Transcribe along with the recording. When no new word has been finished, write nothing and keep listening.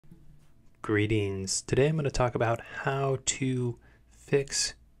Greetings. Today I'm going to talk about how to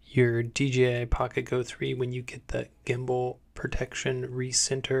fix your DJI Pocket Go 3 when you get the Gimbal Protection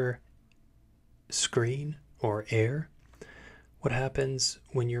Recenter screen or error. What happens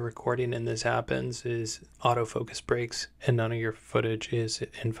when you're recording and this happens is autofocus breaks and none of your footage is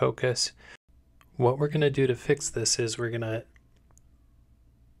in focus. What we're going to do to fix this is we're going to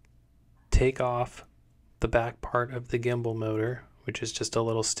take off the back part of the gimbal motor, which is just a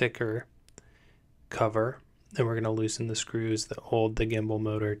little sticker cover, and we're going to loosen the screws that hold the gimbal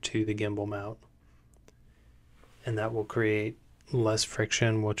motor to the gimbal mount, and that will create less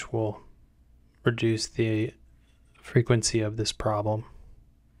friction, which will reduce the frequency of this problem.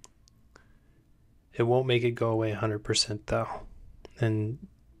 It won't make it go away 100% though, and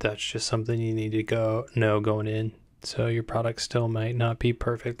that's just something you need to know going in, so your product still might not be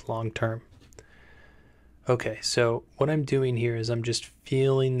perfect long term. Okay, so what I'm doing here is I'm just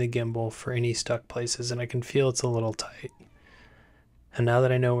feeling the gimbal for any stuck places, and I can feel it's a little tight. And now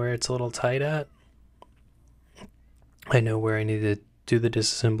that I know where it's a little tight at, I know where I need to do the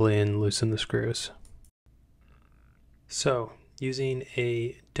disassembly and loosen the screws. So, using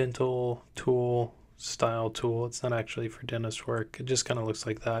a dental tool style tool, it's not actually for dentist work, it just kind of looks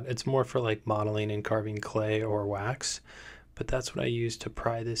like that. It's more for like modeling and carving clay or wax, but that's what I use to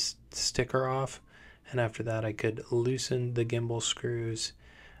pry this sticker off. And after that I could loosen the gimbal screws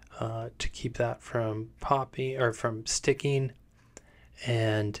to keep that from popping or from sticking,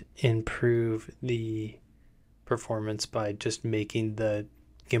 and improve the performance by just making the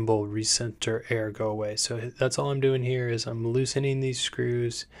gimbal recenter error go away. So that's all I'm doing here is I'm loosening these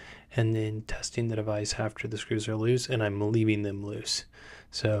screws and then testing the device after the screws are loose, and I'm leaving them loose.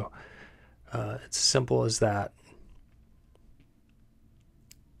 So it's as simple as that.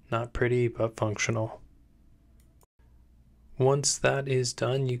 Not pretty, but functional. Once that is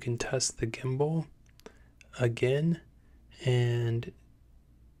done, you can test the gimbal again, and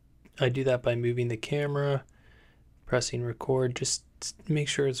I do that by moving the camera, pressing record, just make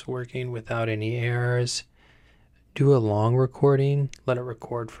sure it's working without any errors. Do a long recording, let it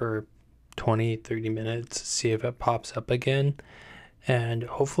record for 20-30 minutes, see if it pops up again, and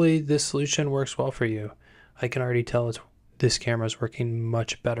hopefully this solution works well for you. I can already tell this camera is working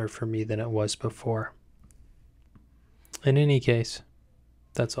much better for me than it was before. In any case,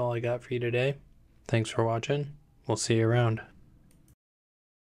 that's all I got for you today. Thanks for watching. We'll see you around.